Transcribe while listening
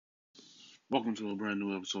Welcome to a brand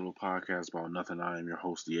new episode of Podcast About Nothing. I am your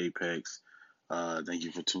host, The Apex. Thank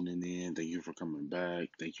you for tuning in. Thank you for coming back.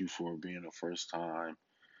 Thank you for being a first time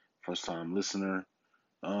listener.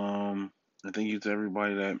 And thank you to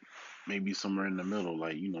everybody that may be somewhere in the middle.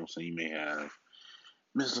 Like, so you may have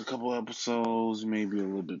missed a couple episodes, you may be a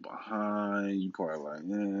little bit behind. You probably like,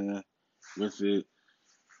 with it.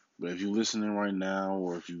 But if you're listening right now,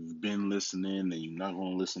 or if you've been listening and you're not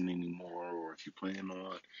going to listen anymore, or if you plan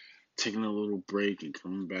on taking a little break and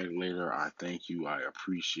coming back later, I thank you. I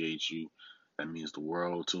appreciate you. That means the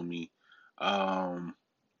world to me. Um,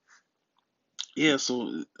 yeah.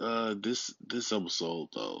 So this episode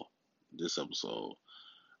though, this episode,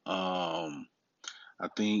 I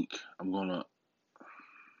think I'm gonna.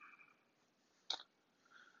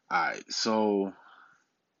 All right. So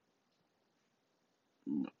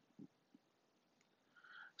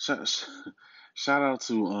shout shout out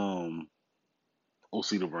to OC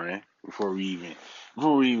the brand before we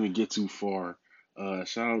even get too far. Uh,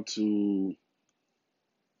 shout out to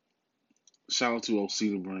shout out to OC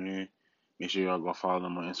the brand. Make sure y'all go follow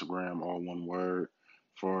them on Instagram, all one word,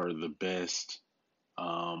 for the best,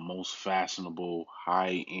 most fashionable,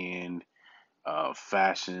 high end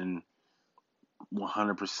fashion,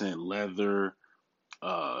 100% leather,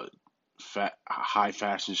 uh, high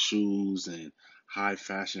fashion shoes, and high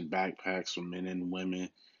fashion backpacks for men and women.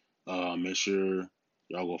 Make sure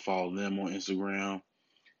y'all go follow them on Instagram.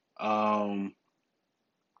 Um,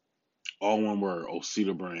 all one word,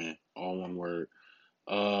 Osita brand, all one word.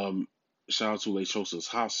 Um, Shout out to Lechosa's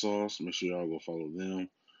Hot Sauce. Make sure y'all go follow them.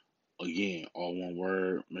 Again, all one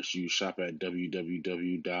word. Make sure you shop at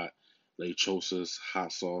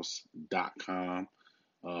www.lechosashotsauce.com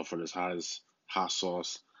for this hottest hot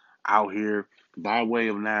sauce out here by way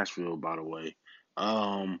of Nashville, by the way.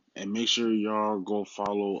 And make sure y'all go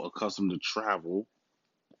follow Accustomed to Travel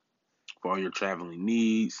for all your traveling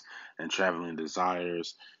needs and traveling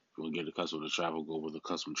desires. If you want to get accustomed to travel, go with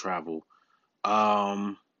Accustomed Travel.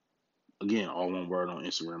 Um, Again, all one word on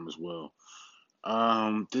Instagram as well.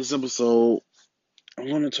 This episode, I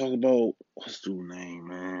want to talk about what's the name,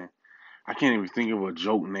 man. I can't even think of a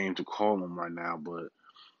joke name to call him right now, but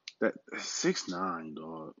that 6ix9ine,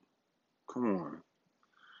 dog. Come on.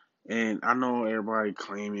 And I know everybody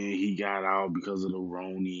claiming he got out because of the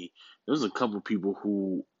Roni. There's a couple people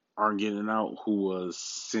who aren't getting out who was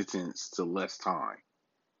sentenced to less time.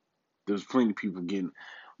 There's plenty of people getting.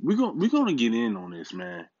 We're gonna get in on this,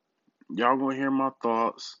 man. Y'all gonna hear my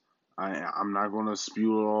thoughts. I'm not gonna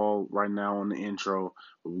spew it all right now on the intro,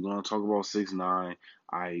 but we're gonna talk about 6ix9ine.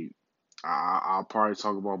 I, I'll probably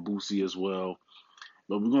talk about Boosie as well,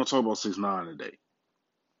 but we're gonna talk about 6ix9ine today.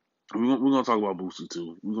 We're gonna talk about Boosie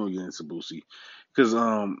too. We're gonna get into Boosie because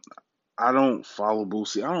I don't follow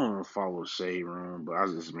Boosie. I don't even follow the Shade Room, but I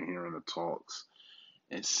just been hearing the talks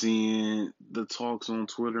and seeing the talks on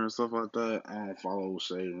Twitter and stuff like that. I don't follow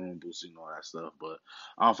Shade Room, Boosie, and all that stuff, but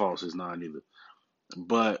I don't follow 6ix9ine either.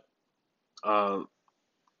 But uh,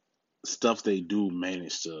 stuff they do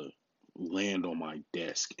manage to land on my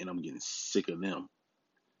desk, and I'm getting sick of them.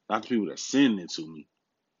 Not the people that send it to me.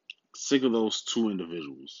 Sick of those two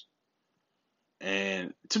individuals.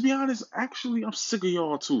 And to be honest, actually, I'm sick of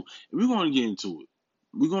y'all too. We're gonna get into it.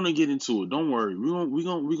 We're gonna get into it. Don't worry.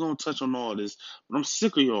 We're gonna touch on all this. But I'm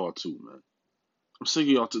sick of y'all too, man. I'm sick of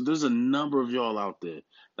y'all too. There's a number of y'all out there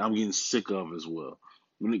that I'm getting sick of as well.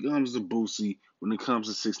 When it comes to Boosie, when it comes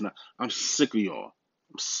to 6ix9ine, I'm sick of y'all.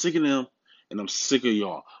 I'm sick of them, and I'm sick of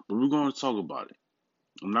y'all. But we're gonna talk about it.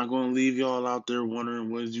 I'm not gonna leave y'all out there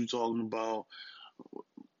wondering what is you talking about.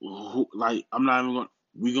 Like I'm not even gonna.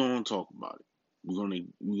 We're gonna talk about it. We're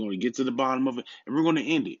gonna get to the bottom of it, and we're gonna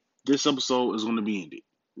end it. This episode is gonna be ended.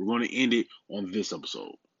 We're gonna end it on this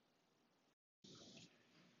episode.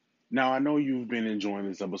 Now I know you've been enjoying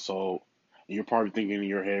this episode, and you're probably thinking in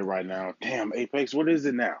your head right now, "Damn, Apex, what is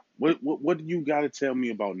it now? What do you got to tell me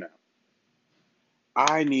about now?"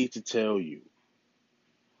 I need to tell you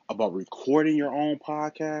about recording your own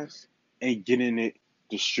podcast and getting it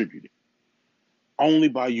distributed only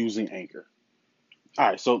by using Anchor. All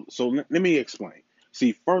right, so let me explain.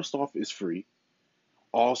 See, first off, it's free.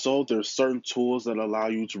 Also, there's certain tools that allow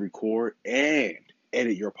you to record and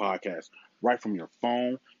edit your podcast right from your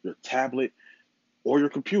phone, your tablet, or your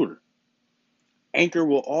computer. Anchor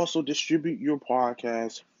will also distribute your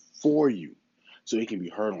podcast for you so it can be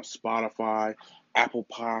heard on Spotify, Apple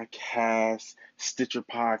Podcasts, Stitcher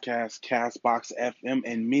Podcasts, Castbox FM,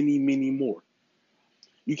 and many, many more.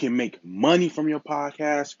 You can make money from your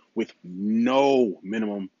podcast with no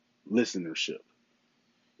minimum listenership.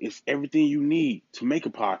 It's everything you need to make a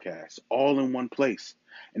podcast all in one place.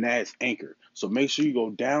 And that is Anchor. So make sure you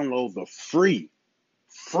go download the free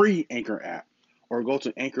Anchor app or go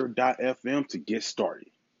to anchor.fm to get started.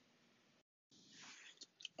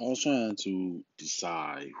 I was trying to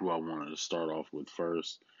decide who I wanted to start off with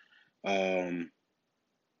first. Um,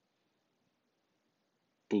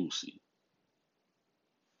 Boosie.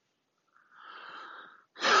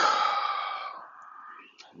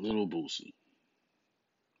 Little Boosie.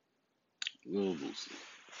 Little Boosie.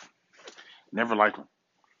 Never liked him.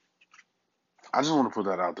 I just want to put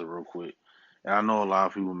that out there real quick. And I know a lot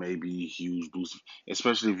of people may be huge Boosie,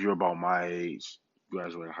 especially if you're about my age,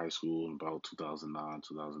 graduated high school in about 2009,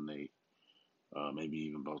 2008, maybe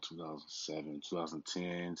even about 2007,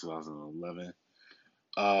 2010, 2011.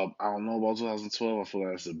 I don't know about 2012. I feel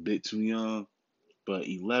like that's a bit too young, but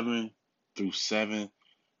 11 through 7,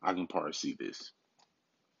 I can probably see this.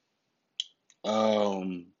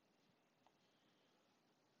 Um,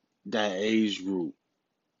 that age group,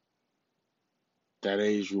 a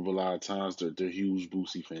lot of times they're huge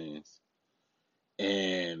Boosie fans.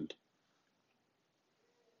 And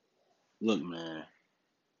look, man,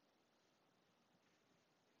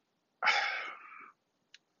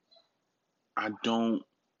 I don't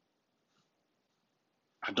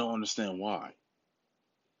I don't understand why.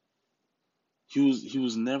 He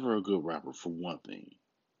was never a good rapper for one thing.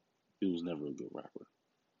 He was never a good rapper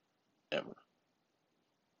ever.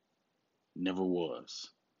 Never was.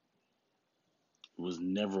 He was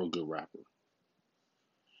never a good rapper.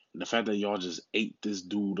 And the fact that y'all just ate this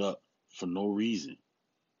dude up for no reason.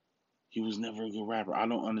 He was never a good rapper. I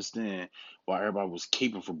don't understand why everybody was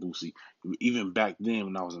caping for Boosie. Even back then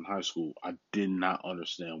when I was in high school, I did not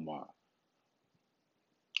understand why.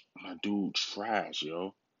 My dude trash,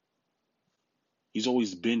 yo. He's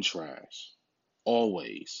always been trash.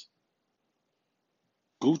 Always.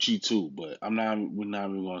 Gucci too, but we're not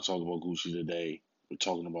even gonna talk about Gucci today. We're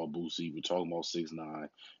talking about Boosie, we're talking about 6ix9ine.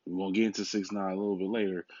 We're gonna get into 6ix9ine a little bit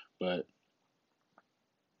later, but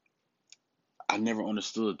I never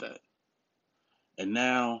understood that. And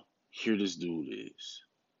now here this dude is.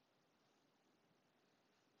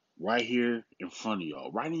 Right here in front of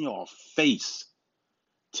y'all, right in y'all face,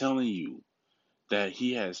 telling you that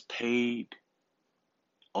he has paid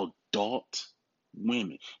adult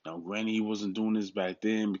women. Now, granted, he wasn't doing this back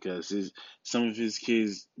then because some of his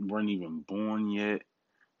kids weren't even born yet.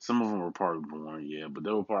 Some of them were probably born, yeah, but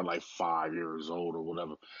they were probably like 5 years old or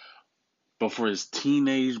whatever. But for his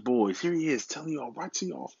teenage boys, here he is telling y'all right to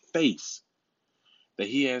y'all face that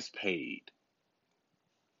he has paid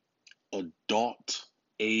adult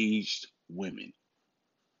aged women.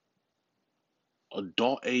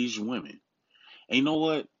 Adult aged women. And you know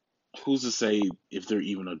what? Who's to say if they're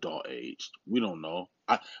even adult aged? We don't know.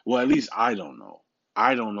 Well, at least I don't know.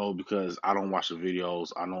 I don't know because I don't watch the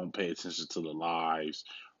videos. I don't pay attention to the lives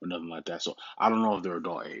or nothing like that. So I don't know if they're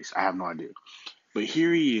adult aged. I have no idea. But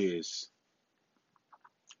here he is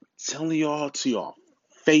telling y'all to y'all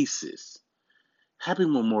faces. Happy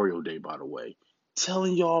Memorial Day, by the way.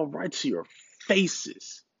 Telling y'all right to your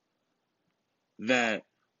faces that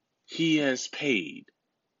he has paid,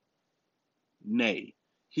 nay,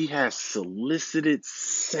 he has solicited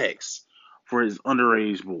sex for his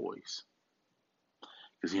underage boys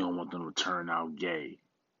because he don't want them to turn out gay.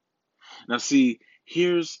 Now, see,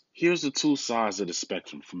 here's the two sides of the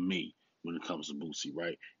spectrum for me when it comes to Boosie,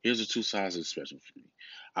 right? Here's the two sides of the spectrum for me.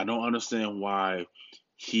 I don't understand why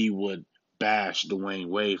he would bash Dwayne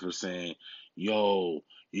Wade for saying, "Yo,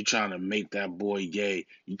 you trying to make that boy gay?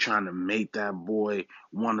 You trying to make that boy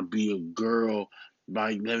want to be a girl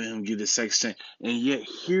by letting him get a sex change?" And yet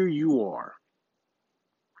here you are.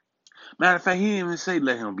 Matter of fact, he didn't even say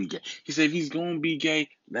let him be gay. He said if he's going to be gay,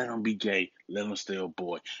 let him be gay. Let him stay a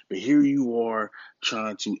boy. But here you are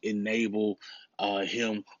trying to enable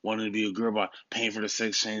him wanting to be a girl by paying for the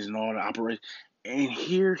sex change and all the operation. And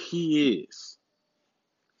here he is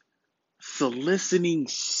soliciting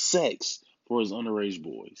sex for his underage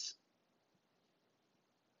boys.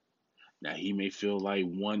 Now he may feel like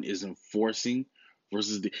one is enforcing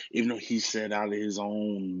versus even though he said out of his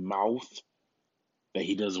own mouth that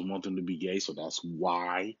he doesn't want them to be gay, so that's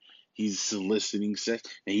why he's soliciting sex.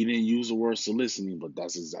 And he didn't use the word soliciting, but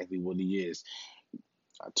that's exactly what he is.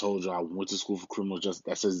 I told you I went to school for criminal justice.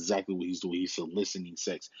 That's exactly what he's doing. He's soliciting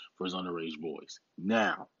sex for his underage boys.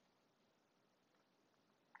 Now,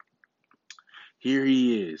 here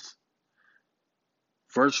he is,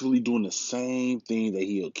 virtually doing the same thing that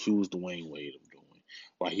he accused Dwayne Wade of doing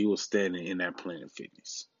while he was standing in that Planet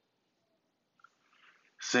Fitness.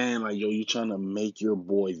 Saying like, yo, you trying to make your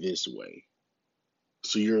boy this way.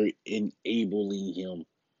 So you're enabling him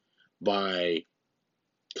by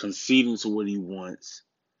conceding to what he wants.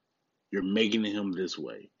 You're making him this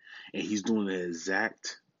way. And he's doing the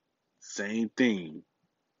exact same thing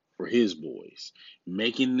for his boys,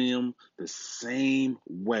 making them the same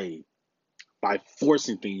way by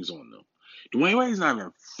forcing things on them. Dwayne Wade's not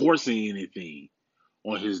even forcing anything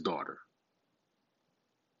on his daughter.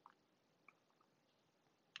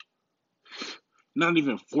 Not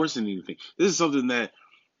even forcing anything. This is something that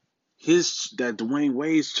Dwayne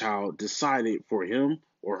Wade's child decided for him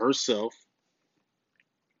or herself.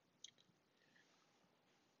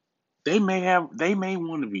 They may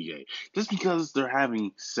want to be gay. Just because they're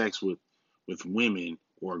having sex with women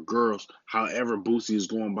or girls, however Boosie is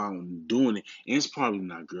going about doing it, and it's probably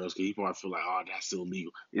not girls because he probably feel like, oh, that's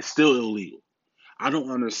illegal. It's still illegal. I don't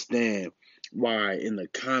understand why in the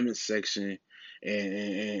comment section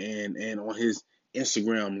and on his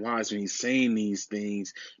Instagram lives when he's saying these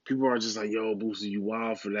things, people are just like, yo, Boosie, you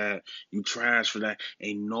wild for that, you trash for that.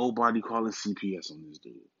 Ain't nobody calling CPS on this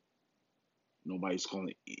dude. Nobody's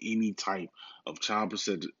calling any type of child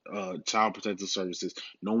protective services.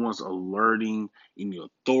 No one's alerting any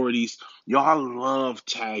authorities. Y'all love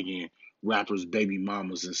tagging rappers, baby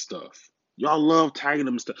mamas and stuff. Y'all love tagging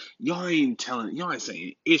them and stuff. Y'all ain't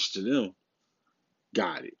saying ish to them.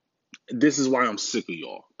 Got it. This is why I'm sick of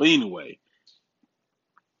y'all. But anyway,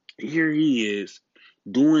 here he is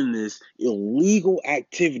doing this illegal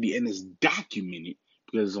activity and it's documented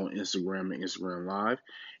because it's on Instagram and Instagram Live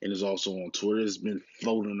and it's also on Twitter. It's been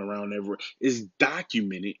floating around everywhere. It's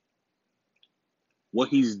documented. What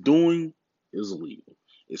he's doing is illegal.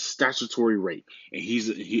 It's statutory rape, and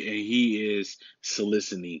he is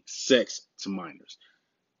soliciting sex to minors.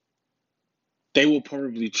 They will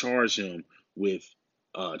probably charge him with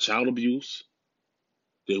child abuse.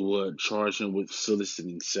 They would charge him with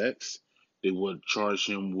soliciting sex. They would charge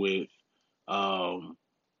him with um,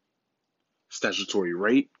 statutory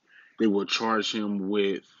rape. They would charge him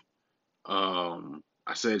with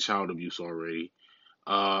I said child abuse already.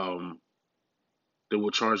 Um, they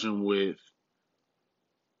would charge him with.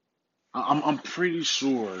 I'm pretty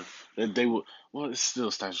sure that they would. Well, it's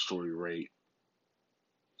still statutory rape.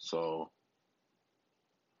 So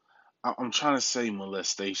I'm trying to say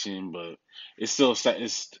molestation, but it's still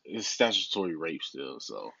it's statutory rape still.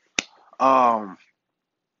 So um,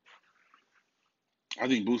 I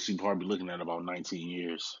think Boosie probably looking at about 19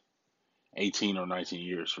 years, 18 or 19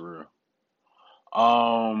 years for real.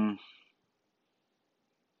 Um,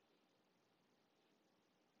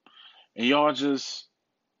 and y'all just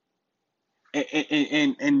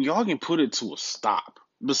and y'all can put it to a stop.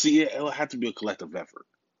 But see, it'll have to be a collective effort.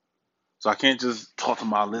 So I can't just talk to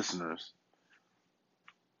my listeners.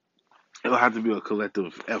 It'll have to be a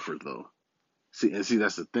collective effort though. See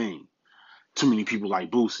that's the thing. Too many people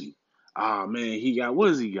like Boosie. Ah man, he got what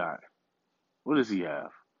does he got? What does he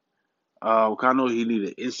have? I know he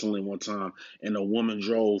needed insulin one time, and a woman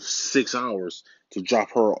drove 6 hours to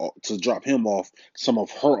drop him off some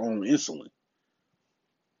of her own insulin.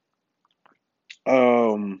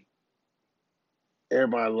 Um,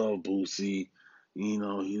 Everybody loved Boosie. You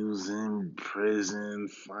know, he was in prison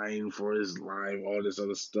fighting for his life, all this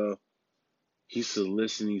other stuff. He's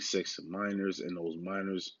soliciting sex to minors, and those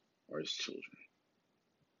minors are his children.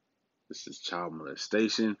 This is child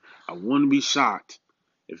molestation. I wouldn't be shocked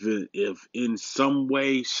if in some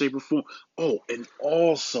way, shape, or form. Oh, and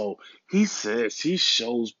also he says he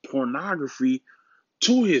shows pornography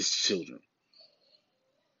to his children.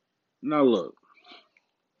 Now look,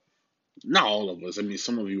 not all of us. I mean,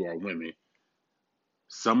 some of you are women.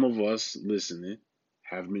 Some of us listening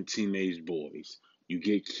have been teenage boys. You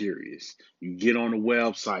get curious. You get on the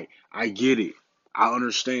website. I get it. I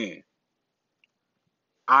understand.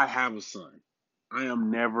 I have a son. I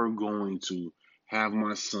am never going to have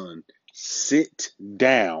my son sit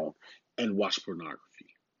down and watch pornography.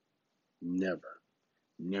 Never.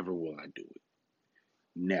 Never will I do it.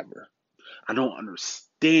 Never. I don't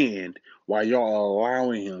understand why y'all are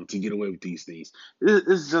allowing him to get away with these things.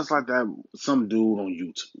 It's just like that some dude on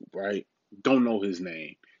YouTube, right? Don't know his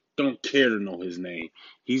name. Don't care to know his name.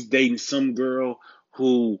 He's dating some girl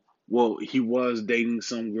who, well, he was dating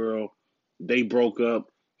some girl. They broke up.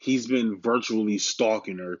 He's been virtually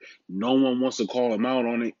stalking her. No one wants to call him out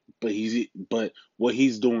on it, but what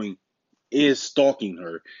he's doing is stalking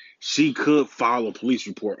her. She could file a police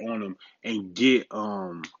report on him and get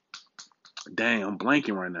dang, I'm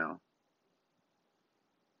blanking right now.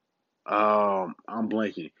 I'm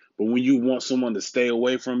blanking. But when you want someone to stay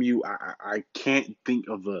away from you, I can't think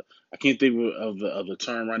of the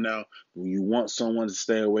term right now. When you want someone to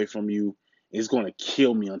stay away from you, it's going to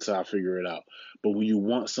kill me until I figure it out. But when you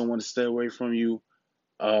want someone to stay away from you,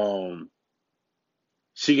 um,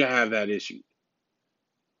 she can have that issue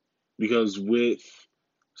because with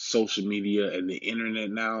social media and the internet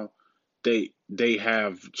now, they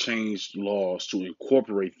have changed laws to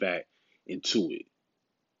incorporate that into it.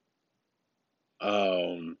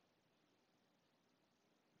 Um,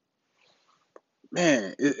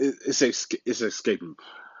 man, it's escaping.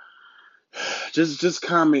 Just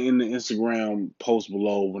comment in the Instagram post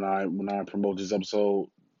below when I promote this episode,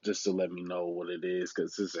 just to let me know what it is,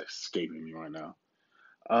 because it's escaping me right now.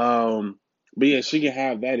 Um, but yeah, she can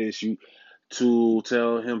have that issue to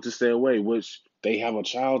tell him to stay away, which they have a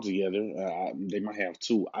child together. They might have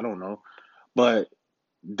two, I don't know, but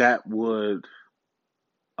that would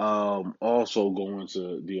also go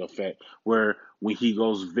into the effect where when he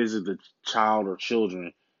goes visit the child or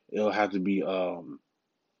children, it'll have to be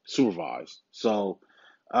supervised. So,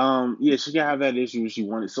 yeah, she can have that issue if she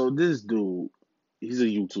wanted. So this dude, he's a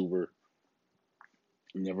YouTuber.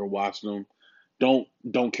 Never watched him.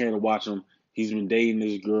 Don't care to watch him. He's been dating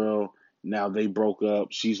this girl. Now they broke up.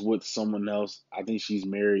 She's with someone else. I think she's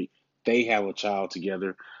married. They have a child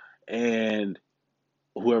together, and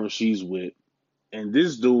whoever she's with, and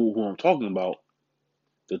this dude who I'm talking about,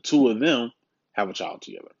 the two of them have a child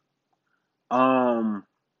together. Um,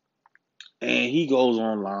 and he goes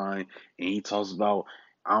online and he talks about,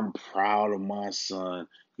 I'm proud of my son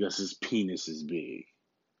because his penis is big.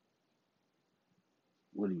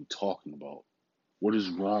 What are you talking about? What is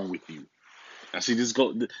wrong with you? I see this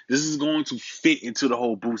is going to fit into the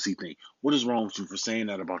whole Boosie thing. What is wrong with you for saying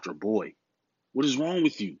that about your boy? What is wrong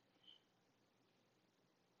with you?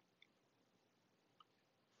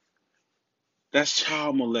 That's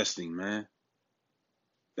child molesting, man.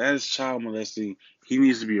 That is child molesting. He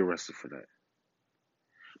needs to be arrested for that.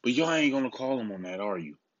 But y'all ain't gonna call him on that, are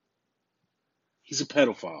you? He's a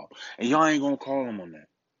pedophile. And y'all ain't gonna call him on that.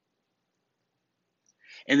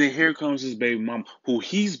 And then here comes his baby mom, who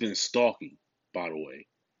he's been stalking, by the way.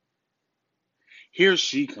 Here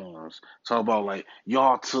she comes, talk about like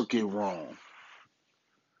y'all took it wrong.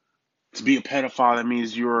 To be a pedophile, that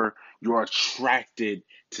means you're attracted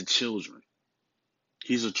to children.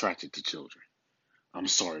 He's attracted to children. I'm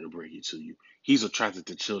sorry to break it to you. He's attracted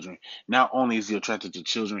to children. Not only is he attracted to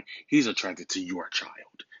children, he's attracted to your child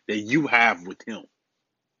that you have with him.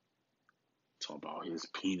 Talk about his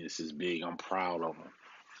penis is big. I'm proud of him.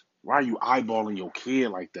 Why are you eyeballing your kid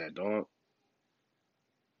like that, dog?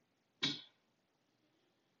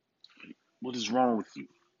 What is wrong with you?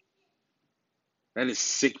 That is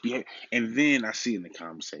sick behavior. And then I see in the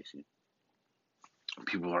conversation,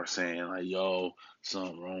 people are saying like, "Yo,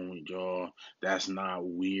 something wrong with y'all. That's not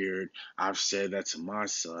weird. I've said that to my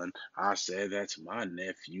son. I said that to my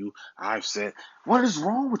nephew. I've said, what is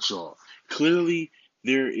wrong with y'all?" Clearly,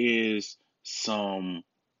 there is some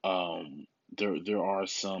there are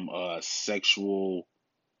some sexual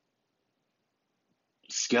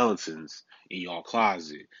skeletons in y'all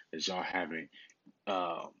closet that y'all haven't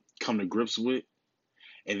uh, come to grips with,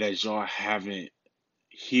 and that y'all haven't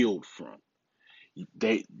healed from.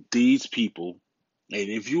 They these people, and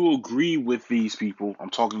if you agree with these people, I'm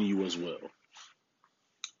talking to you as well.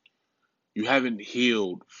 You haven't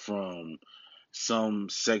healed from some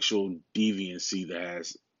sexual deviancy that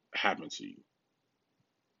has happened to you.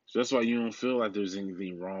 So that's why you don't feel like there's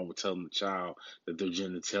anything wrong with telling the child that their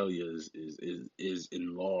genitalia is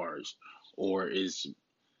enlarged or is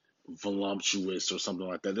voluptuous or something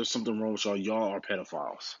like that. There's something wrong with y'all. Y'all are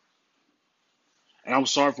pedophiles. And I'm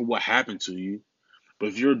sorry for what happened to you. But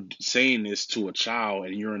if you're saying this to a child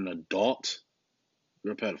and you're an adult,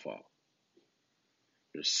 you're a pedophile.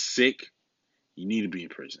 You're sick. You need to be in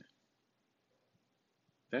prison.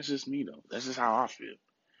 That's just me, though. That's just how I feel.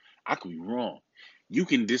 I could be wrong. You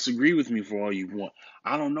can disagree with me for all you want.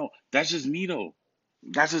 I don't know. That's just me, though.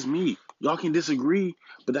 That's just me. Y'all can disagree,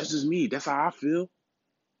 but that's just me. That's how I feel.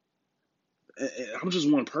 I'm just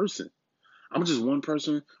one person. I'm just one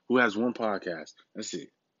person who has one podcast. That's it.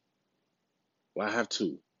 Well, I have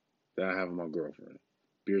two that I have with my girlfriend.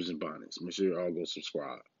 Beers and Bonnets. Make sure you all go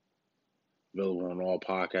subscribe. Available on all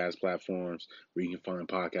podcast platforms where you can find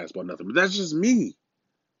podcasts about nothing. But that's just me.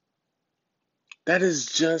 That is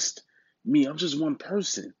just me. I'm just one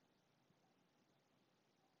person.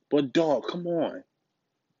 But dog, come on.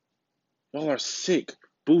 Y'all are sick.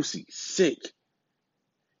 Boosie, sick.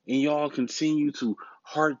 And y'all continue to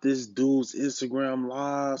heart this dude's Instagram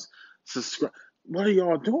lives. Subscribe. What are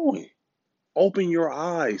y'all doing? Open your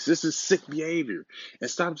eyes. This is sick behavior. And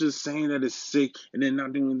stop just saying that it's sick and then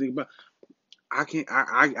not doing anything about it.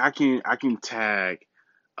 I can tag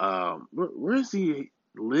where is he?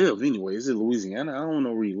 live anyway. Is it Louisiana? I don't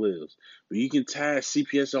know where he lives. But you can tag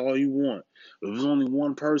CPS all you want. But if there's only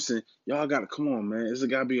one person, y'all gotta come on, man. It's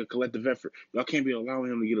gotta be a collective effort. Y'all can't be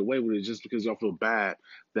allowing him to get away with it just because y'all feel bad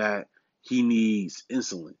that he needs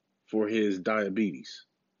insulin for his diabetes.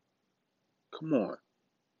 Come on.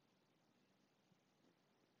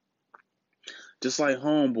 Just like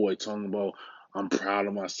Homeboy talking about, I'm proud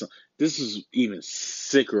of my son. This is even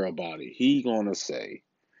sicker about it. He gonna say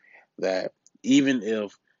that even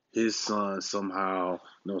if his son somehow,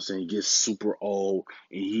 gets super old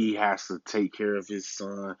and he has to take care of his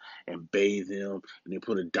son and bathe him and then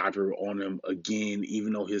put a diaper on him again,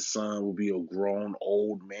 even though his son will be a grown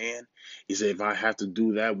old man. He said, if I have to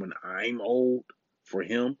do that when I'm old for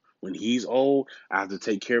him, when he's old, I have to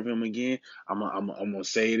take care of him again. I'm gonna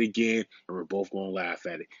say it again, and we're both gonna laugh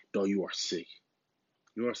at it. Though you are sick.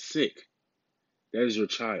 You are sick. That is your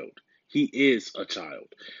child. He is a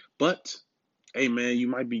child. But hey man, you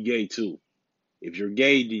might be gay too. If you're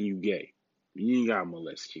gay, then you gay. You ain't gotta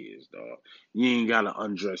molest kids, dog. You ain't gotta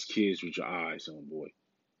undress kids with your eyes on, boy.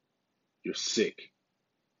 You're sick.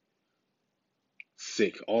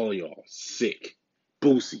 Sick. All of y'all. Sick.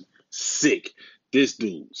 Boosie. Sick. This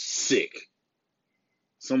dude. Sick.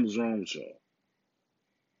 Something's wrong with y'all.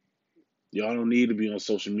 Y'all don't need to be on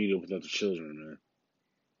social media with other children, man.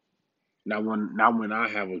 Not when I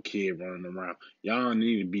have a kid running around. Y'all don't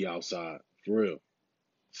need to be outside. For real.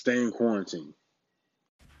 Stay in quarantine.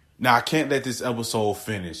 Now, I can't let this episode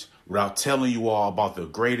finish without telling you all about the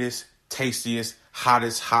greatest, tastiest,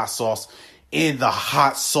 hottest hot sauce in the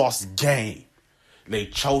hot sauce game.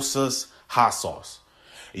 Lechosa's hot sauce.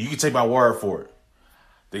 And you can take my word for it.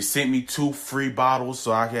 They sent me 2 free bottles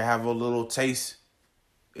so I can have a little taste.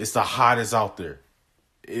 It's the hottest out there.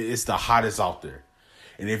 It's the hottest out there.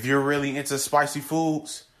 And if you're really into spicy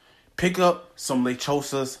foods, pick up some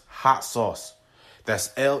Lechosa's hot sauce. That's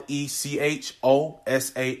Lechosas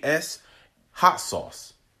hot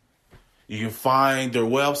sauce. You can find their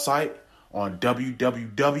website on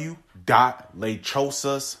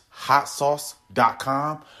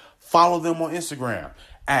www.lechosashotsauce.com. Follow them on Instagram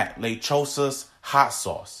at Lechosas Hot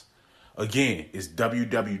Sauce. Again, it's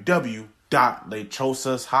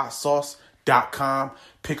www.lechosashotsauce.com.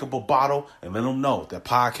 Pick up a bottle and let them know that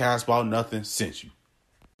Podcast About Nothing sent you.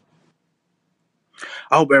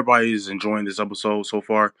 I hope everybody is enjoying this episode so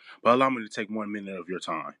far, but allow me to take 1 minute of your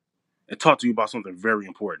time and talk to you about something very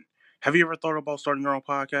important. Have you ever thought about starting your own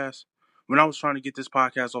podcast? When I was trying to get this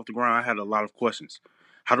podcast off the ground, I had a lot of questions.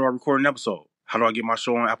 How do I record an episode? How do I get my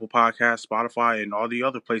show on Apple Podcasts, Spotify, and all the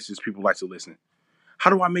other places people like to listen?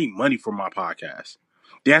 How do I make money from my podcast?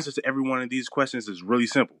 The answer to every one of these questions is really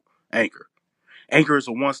simple. Anchor. Anchor is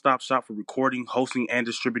a one-stop shop for recording, hosting, and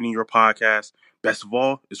distributing your podcast. Best of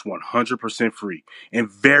all, it's 100% free and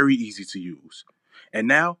very easy to use. And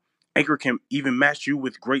now, Anchor can even match you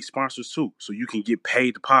with great sponsors too, so you can get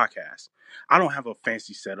paid to podcast. I don't have a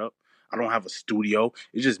fancy setup. I don't have a studio.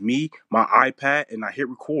 It's just me, my iPad, and I hit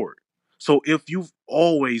record. So if you've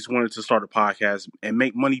always wanted to start a podcast and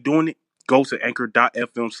make money doing it, go to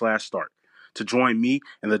anchor.fm/start to join me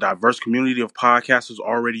and the diverse community of podcasters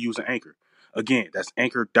already using Anchor. Again, that's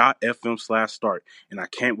anchor.fm/start. And I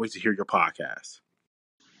can't wait to hear your podcast.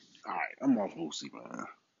 All right, I'm off Boosie, man.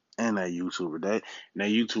 And that YouTuber. That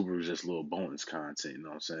YouTuber was just little bonus content, you know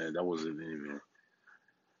what I'm saying? That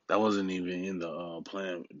wasn't even in the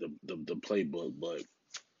plan the playbook, but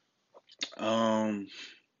um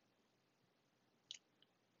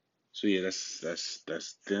so yeah, that's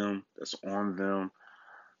them. That's on them.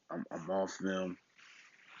 I'm off them.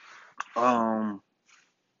 Um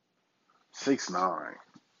 6ix9ine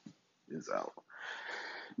is out.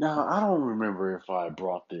 Now, I don't remember if I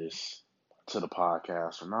brought this to the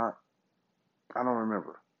podcast or not. I don't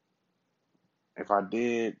remember. If I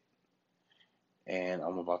did and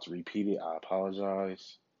I'm about to repeat it, I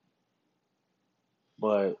apologize.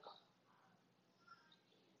 But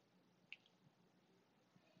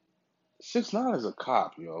 6ix9ine is a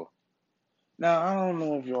cop, yo. Now, I don't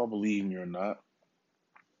know if y'all believe me or not.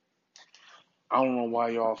 I don't know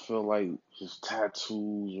why y'all feel like his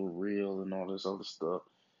tattoos are real and all this other stuff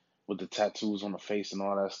with the tattoos on the face and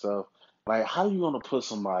all that stuff. Like, how you gonna put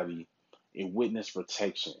somebody in witness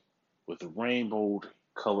protection with rainbow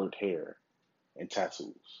colored hair and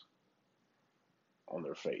tattoos on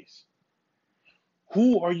their face?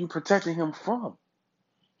 Who are you protecting him from?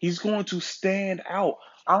 He's going to stand out.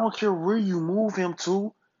 I don't care where you move him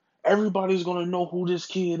to. Everybody's going to know who this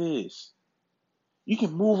kid is. You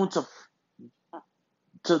can move him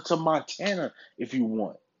to Montana if you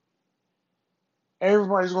want.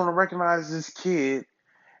 Everybody's going to recognize this kid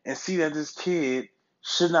and see that this kid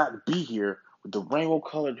should not be here with the rainbow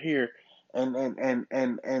colored hair and and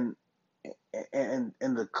and and and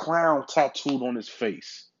and the clown tattooed on his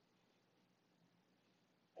face.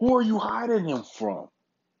 Who are you hiding him from?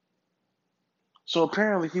 So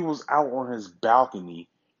apparently he was out on his balcony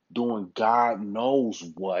doing God knows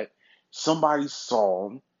what. Somebody saw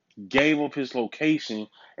him, gave up his location,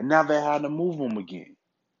 and now they had to move him again.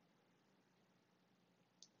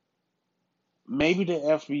 Maybe the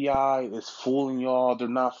FBI is fooling y'all. They're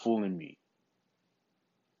not fooling me.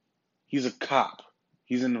 He's a cop.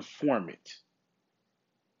 He's an informant.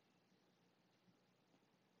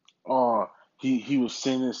 Uh, he was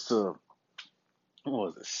sentenced to, what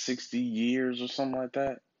was it, 60 years or something like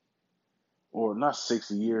that? Or not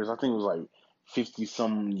 60 years. I think it was like 50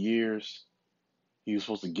 some years. He was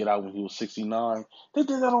supposed to get out when he was 69. They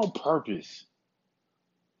did that on purpose.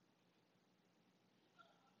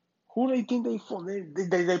 Who they think they for?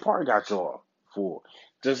 They probably got y'all for.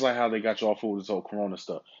 Just like how they got y'all for with this whole Corona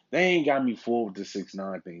stuff. They ain't got me fooled with the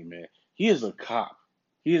 6ix9ine thing, man. He is a cop.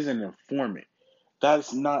 He is an informant.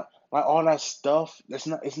 That's not like all that stuff. That's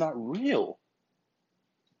not. It's not real.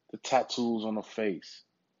 The tattoos on the face,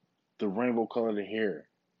 the rainbow colored hair,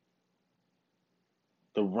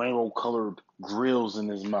 the rainbow colored grills in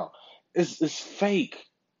his mouth. It's fake.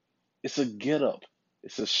 It's a get up.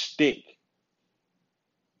 It's a shtick.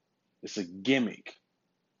 It's a gimmick.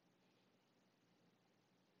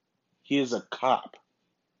 He is a cop.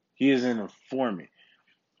 He is an informant.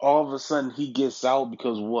 All of a sudden he gets out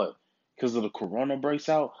because what? Because of the corona breaks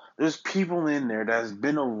out. There's people in there that's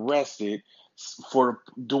been arrested for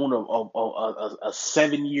doing a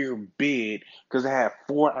 7-year bid because they had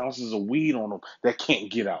 4 ounces of weed on them that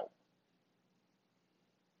can't get out.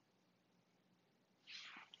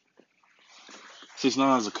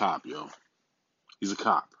 6ix9ine is a cop, yo. He's a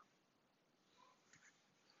cop.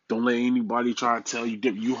 Don't let anybody try to tell you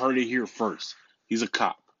different. You heard it here first. He's a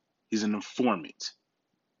cop. He's an informant.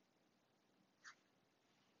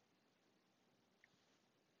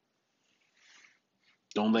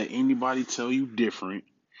 Don't let anybody tell you different.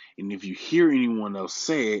 And if you hear anyone else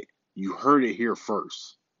say it, you heard it here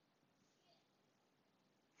first.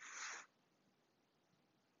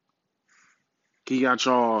 He got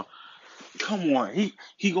y'all. Come on.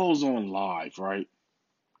 He goes on live, right?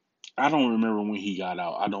 I don't remember when he got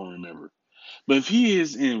out. I don't remember. But if he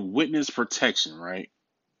is in witness protection, right?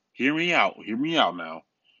 Hear me out. Hear me out now.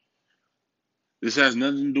 This has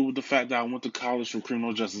nothing to do with the fact that I went to college for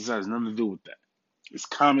criminal justice. This has nothing to do with that. It's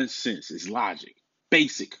common sense. It's logic.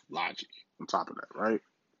 Basic logic on top of that, right?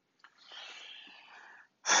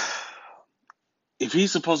 If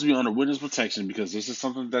he's supposed to be under witness protection because this is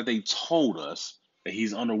something that they told us that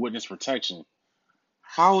he's under witness protection,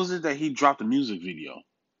 how is it that he dropped a music video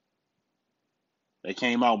that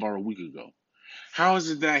came out about a week ago? How is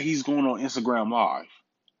it that he's going on Instagram Live?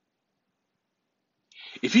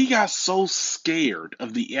 If he got so scared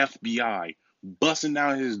of the FBI busting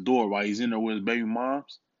down his door while he's in there with his baby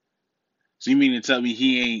moms, so you mean to tell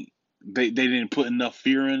me they didn't put enough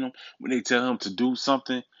fear in him when they tell him to do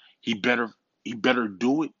something, he better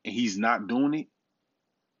do it and he's not doing it?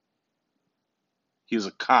 He's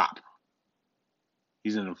a cop.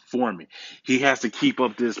 He's an informant. He has to keep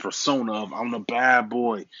up this persona of I'm the bad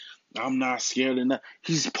boy. I'm not scared of nothing.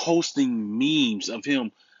 He's posting memes of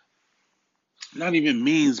him, not even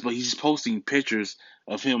memes, but he's posting pictures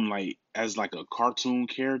of him like as like a cartoon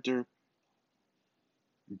character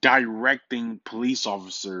directing police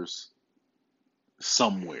officers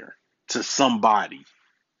somewhere to somebody.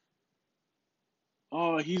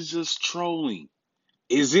 Oh, he's just trolling.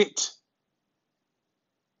 Is it?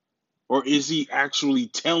 Or is he actually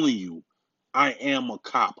telling you, I am a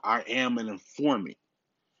cop, I am an informant?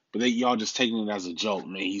 But y'all just taking it as a joke,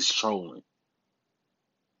 man. He's trolling.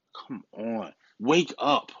 Come on. Wake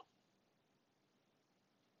up.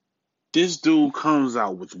 This dude comes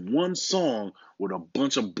out with one song with a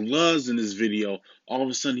bunch of bloods in this video. All of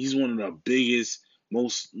a sudden, he's one of the biggest,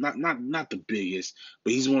 most not the biggest,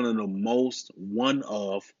 but he's one of the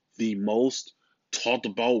most talked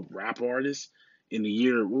about rap artists in the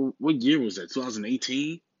year. What year was that?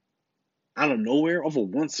 2018. Out of nowhere, over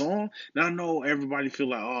one song. Now I know everybody feel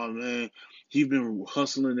like, oh man, he's been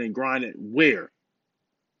hustling and grinding. Where?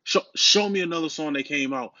 Show me another song that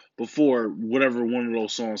came out before whatever one of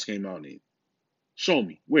those songs came out in. Show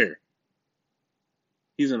me. Where?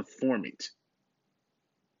 He's an informant.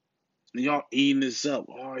 And y'all eating this up.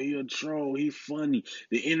 Oh, he a troll. He funny.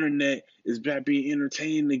 The internet is back being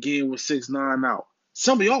entertaining again with 6ix9ine out.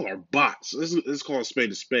 Some of y'all are bots. Let's call a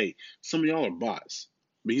spade a spade. Some of y'all are bots.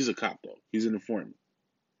 But he's a cop, though. He's an informant.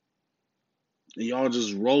 And y'all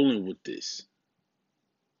just rolling with this.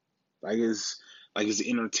 Like it's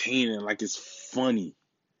entertaining, like it's funny.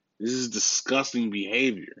 This is disgusting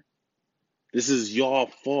behavior. This is y'all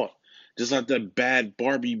fault. Just like that bad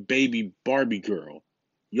Barbie baby Barbie girl.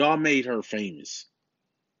 Y'all made her famous.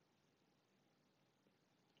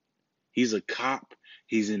 He's a cop,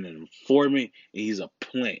 he's an informant, and he's a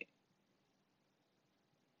plant.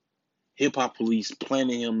 Hip hop police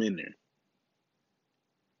planted him in there.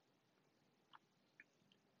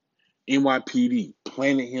 NYPD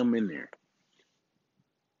planted him in there.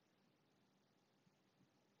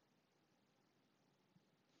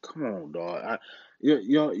 Come on, dog.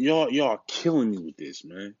 Y'all killing me with this,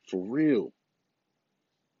 man. For real.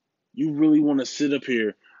 You really want to sit up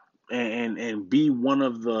here and be one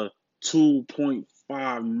of the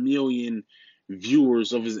 2.5 million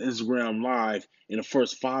viewers of his Instagram live in the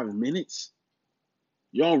first 5 minutes?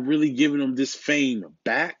 Y'all really giving him this fame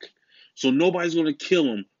back? So nobody's gonna kill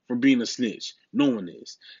him for being a snitch. No one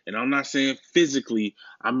is. And I'm not saying physically,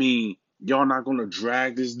 I mean, y'all not gonna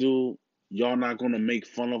drag this dude. Y'all not gonna make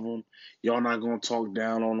fun of him. Y'all not gonna talk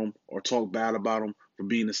down on him or talk bad about him for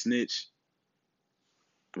being a snitch.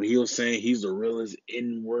 When he was saying he's the realest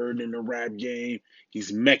N word in the rap game,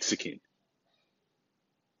 he's Mexican.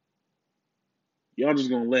 Y'all just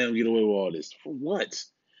gonna let him get away with all this. For what?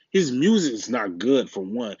 His music is not good, for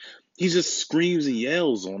one. He just screams and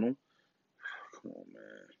yells on him. Come on,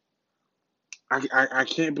 man. I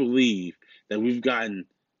can't believe that we've gotten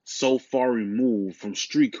so far removed from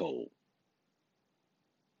street code.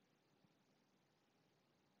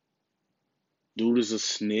 Dude is a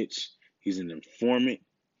snitch. He's an informant.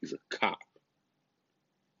 He's a cop.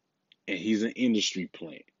 And he's an industry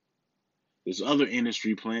plant. There's other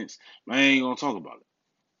industry plants, but I ain't gonna talk about it.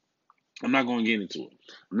 I'm not gonna get into it.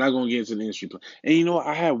 I'm not gonna get into the industry plant. And you know what?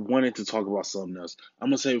 I had wanted to talk about something else. I'm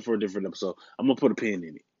gonna save it for a different episode. I'm gonna put a pin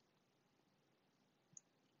in it.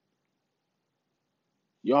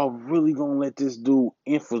 Y'all really gonna let this dude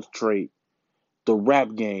infiltrate the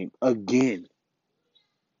rap game again?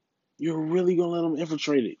 You're really gonna let him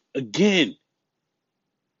infiltrate it again?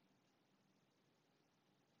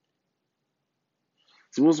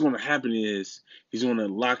 So what's gonna happen is he's gonna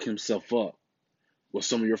lock himself up with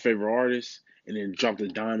some of your favorite artists and then drop the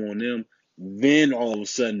dime on them. Then all of a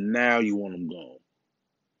sudden, now you want him gone.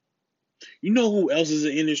 You know who else is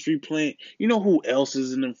an industry plant? You know who else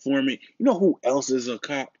is an informant? You know who else is a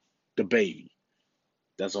cop? The baby.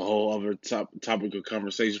 That's a whole other topic of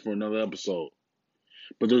conversation for another episode.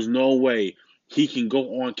 But there's no way he can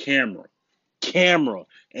go on camera,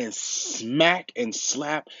 and smack and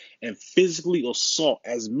slap and physically assault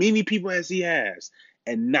as many people as he has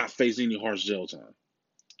and not face any harsh jail time.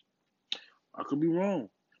 I could be wrong.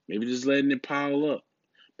 Maybe just letting it pile up.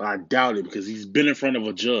 But I doubt it because he's been in front of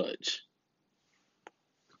a judge.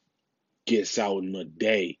 Gets out in a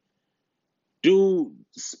day. Dude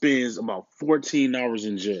spends about 14 hours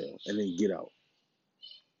in jail and then get out.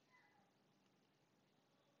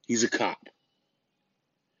 He's a cop.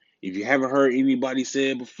 If you haven't heard anybody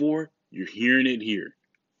say it before, you're hearing it here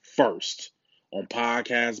first on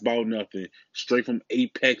Podcast About Nothing, straight from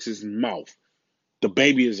Apex's mouth. The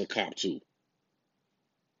baby is a cop too,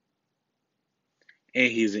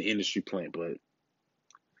 and he's an industry plant. But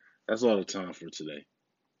that's all the time for today.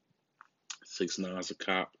 6ix9ine is a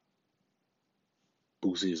cop.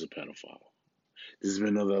 Boosie is a pedophile. This has been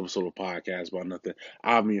another episode of Podcast About Nothing.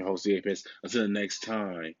 I'm your host, Apex. Until the next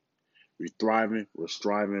time, we're thriving, we're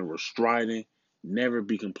striving, we're striding. Never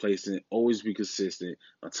be complacent. Always be consistent.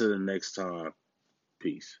 Until the next time,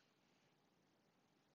 peace.